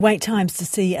Wait times to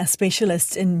see a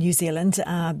specialist in New Zealand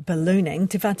are ballooning.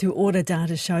 Te Whatu Ora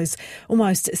data shows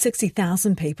almost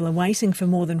 60,000 people are waiting for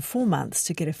more than 4 months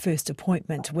to get a first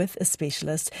appointment with a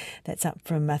specialist. That's up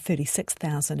from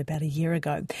 36,000 about a year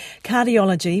ago.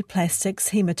 Cardiology, plastics,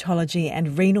 haematology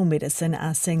and renal medicine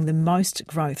are seeing the most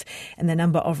growth in the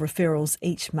number of referrals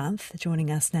each month. Joining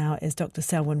us now is Dr.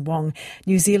 Selwyn Wong,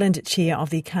 New Zealand Chair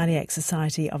of the Cardiac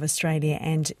Society of Australia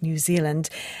and New Zealand.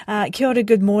 Kia ora,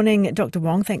 good morning, Dr.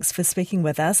 Wong. Thanks for speaking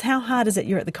with us. How hard is it,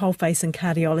 you're at the coalface in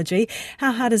cardiology,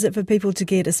 how hard is it for people to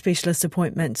get a specialist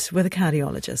appointment with a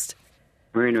cardiologist?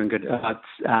 Really good.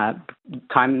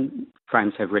 Time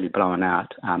frames have really blown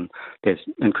out. There's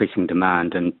increasing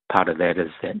demand, and part of that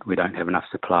is that we don't have enough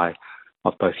supply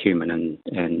of both human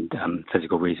and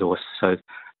physical resource, so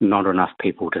not enough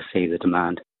people to see the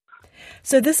demand.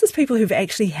 So this is people who've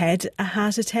actually had a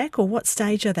heart attack, or what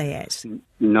stage are they at?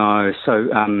 No, so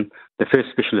the first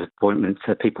specialist appointments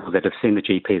are people that have seen the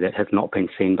GP that have not been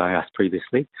seen by us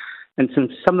previously. And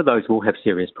since some of those will have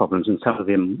serious problems and some of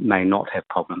them may not have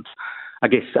problems, I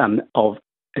guess of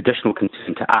additional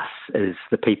concern to us is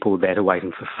the people that are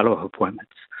waiting for follow-up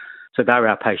appointments. So they're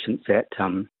our patients that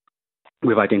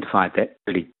we've identified that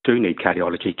really do need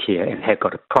cardiology care and have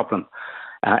got a problem.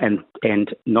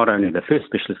 And not only the first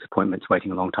specialist appointments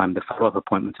waiting a long time, the follow-up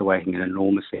appointments are waiting an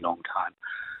enormously long time.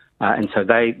 And so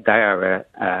they are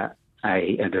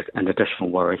an additional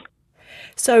worry.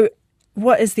 So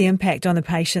what is the impact on the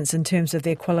patients in terms of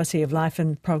their quality of life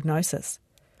and prognosis?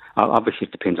 Obviously,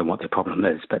 it depends on what their problem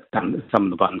is, but some of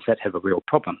the ones that have a real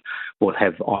problem will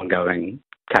have ongoing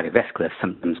cardiovascular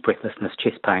symptoms, breathlessness,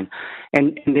 chest pain.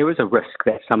 And there is a risk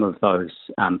that some of those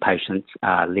patients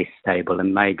are less stable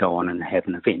and may go on and have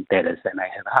an event. That is, they may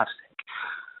have a heart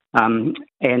attack.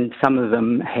 And some of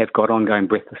them have got ongoing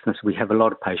breathlessness. We have a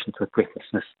lot of patients with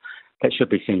breathlessness that should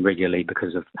be seen regularly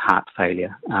because of heart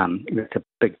failure. It's a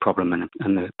big problem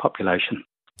in the population.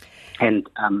 And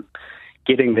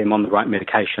getting them on the right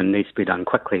medication needs to be done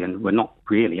quickly, and we're not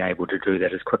really able to do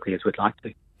that as quickly as we'd like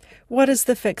to. What is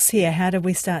the fix here? How do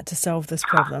we start to solve this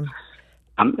problem?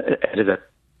 It is a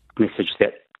message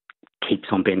that keeps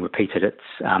on being repeated.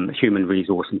 It's human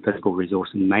resource and physical resource,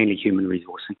 and mainly human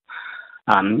resourcing.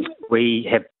 We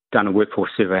have done a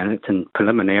workforce survey, and it's a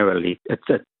preliminary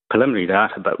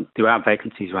data, but there are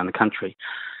vacancies around the country.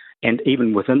 And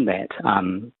even within that,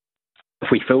 if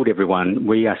we filled everyone,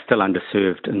 we are still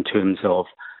underserved in terms of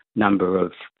number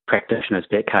of practitioners,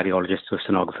 be it cardiologists or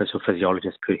sonographers or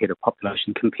physiologists per head of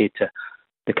population compared to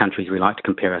the countries we like to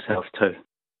compare ourselves to,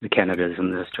 the Canadas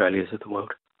and the Australias of the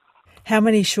world. How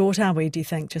many short are we, do you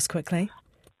think, just quickly?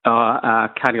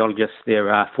 Cardiologists,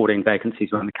 there are 14 vacancies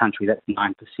around the country, that's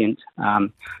 9%.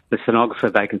 The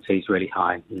sonographer vacancy is really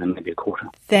high, maybe a quarter.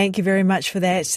 Thank you very much for that.